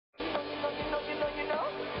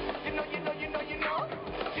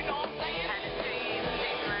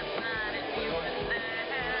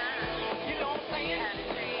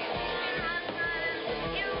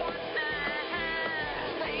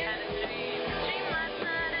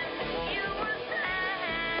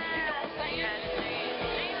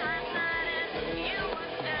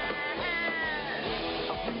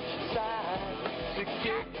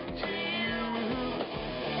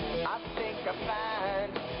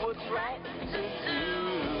right to do.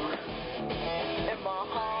 In my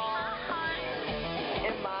heart,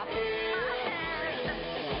 in my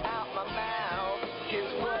head, out my mouth,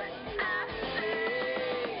 here's what I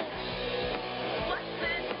say. What's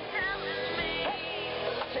it telling me? I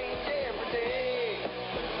change every day.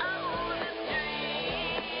 Oh, this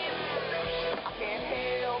dream. I can't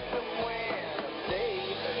help it when I say,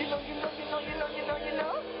 you know.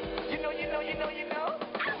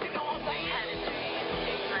 You know what I'm saying? Had a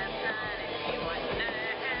dream last night and you weren't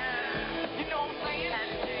there. You know what I'm saying? Had a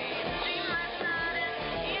dream last night and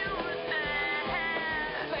you were there. Had a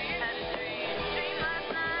dream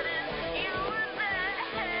last night and you were there.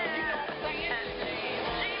 You know what I'm saying? Had a dream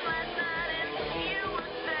last night and you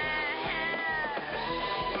were there.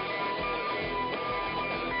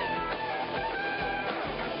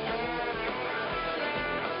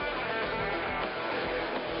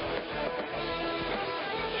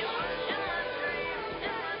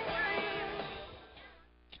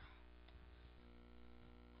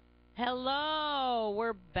 Hello,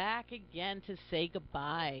 we're back again to say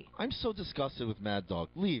goodbye. I'm so disgusted with Mad Dog.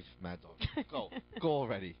 Leave, Mad Dog. Go. Go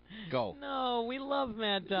already. Go. No, we love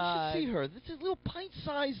Mad Dog. You should see her. This is a little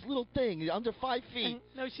pint-sized little thing, under 5 feet.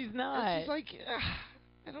 No, she's not. And she's like,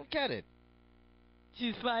 I don't get it.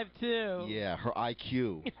 She's 5'2". Yeah, her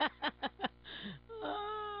IQ.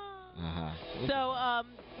 So,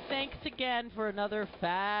 thanks again for another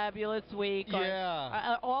fabulous week.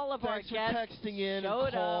 Yeah. All of Thanks our guests for texting in showed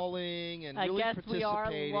and calling and really I guess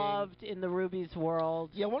participating. we are loved in the RewBee's world.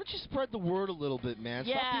 Yeah, why don't you spread the word a little bit, man?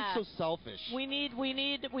 Stop being so selfish. We need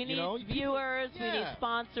know, viewers, we need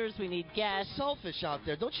sponsors, we need guests. So selfish out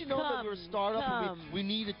there. Don't you know that we're a startup and we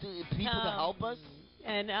need people to help us?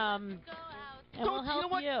 And we'll help you know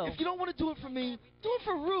what? If you don't want to do it for me, do it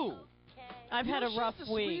for Rue. I've had a rough she's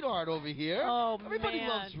a week. Sweetheart over here. Oh, everybody man.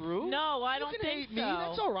 loves Rue. No, I don't you can think hate me.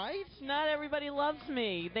 That's all right. Not everybody loves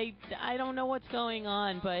me. I don't know what's going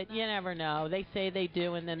on, but you never know. They say they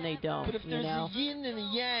do, and then they don't. But if there's a yin and a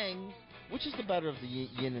yang, which is the better of the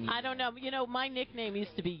yin and yang? I don't know. You know, my nickname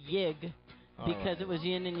used to be Yig because it was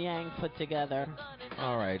yin and yang put together.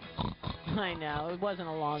 All right. I know. It wasn't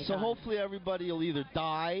a long time. So hopefully everybody will either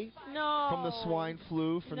die from the swine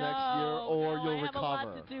flu for next year or you'll recover. I have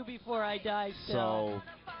a lot to do before I die still. So,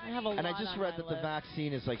 I have a lot and I just read that the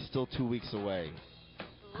vaccine is like still 2 weeks away.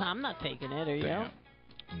 I'm not taking it, are you?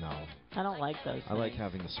 No. I don't like those things. I like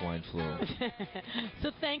having the swine flu.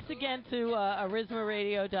 So thanks again to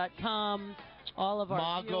arismaradio.com, all of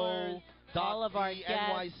our viewers, all of our guests.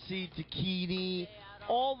 NYC Takiti,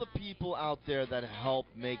 all the people out there that help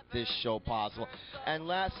make this show possible. And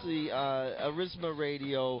lastly, Arisma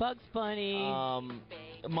Radio. Bugs Bunny.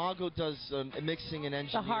 Mago does mixing and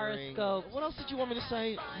engineering. The horoscope. What else did you want me to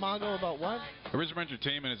say, Mago, about what? Arisma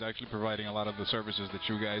Entertainment is actually providing a lot of the services that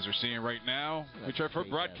you guys are seeing right now, which are for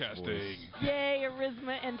broadcasting. Yay,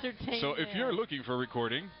 Arisma Entertainment. So if you're looking for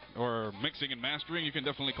recording or mixing and mastering, you can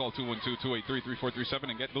definitely call 212-283-3437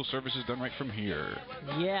 and get those services done right from here.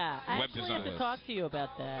 Yeah. I actually have to talk to you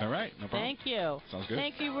about that. All right, no problem. Thank you. Sounds good.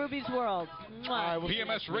 Thank you, RewBee's World.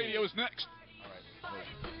 PMS Radio is next. All right.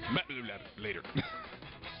 Later.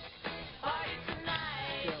 Party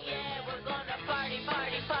tonight, yeah, we're gonna party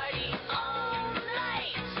all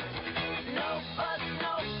night. No fuss,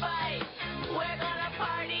 no fight. We're gonna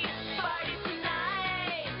party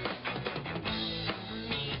tonight.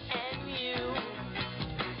 Me and you,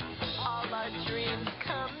 all our dreams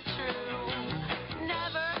come true.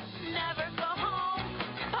 Never go home.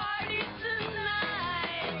 Party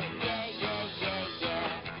tonight,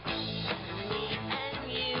 yeah. Me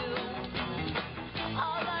and you,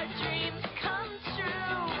 all our dreams come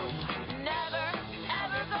true. Never,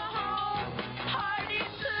 ever go home. Party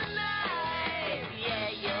tonight. Yeah.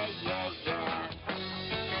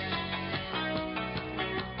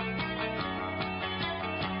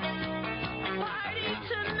 Party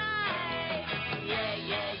tonight. Yeah.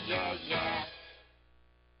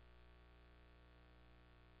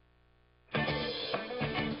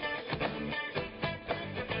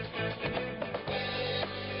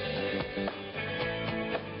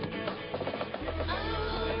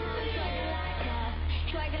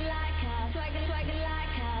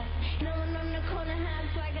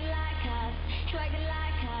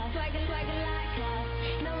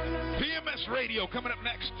 PMS Radio coming up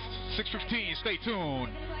next, 6:15. Stay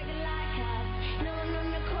tuned. Swagger like us. No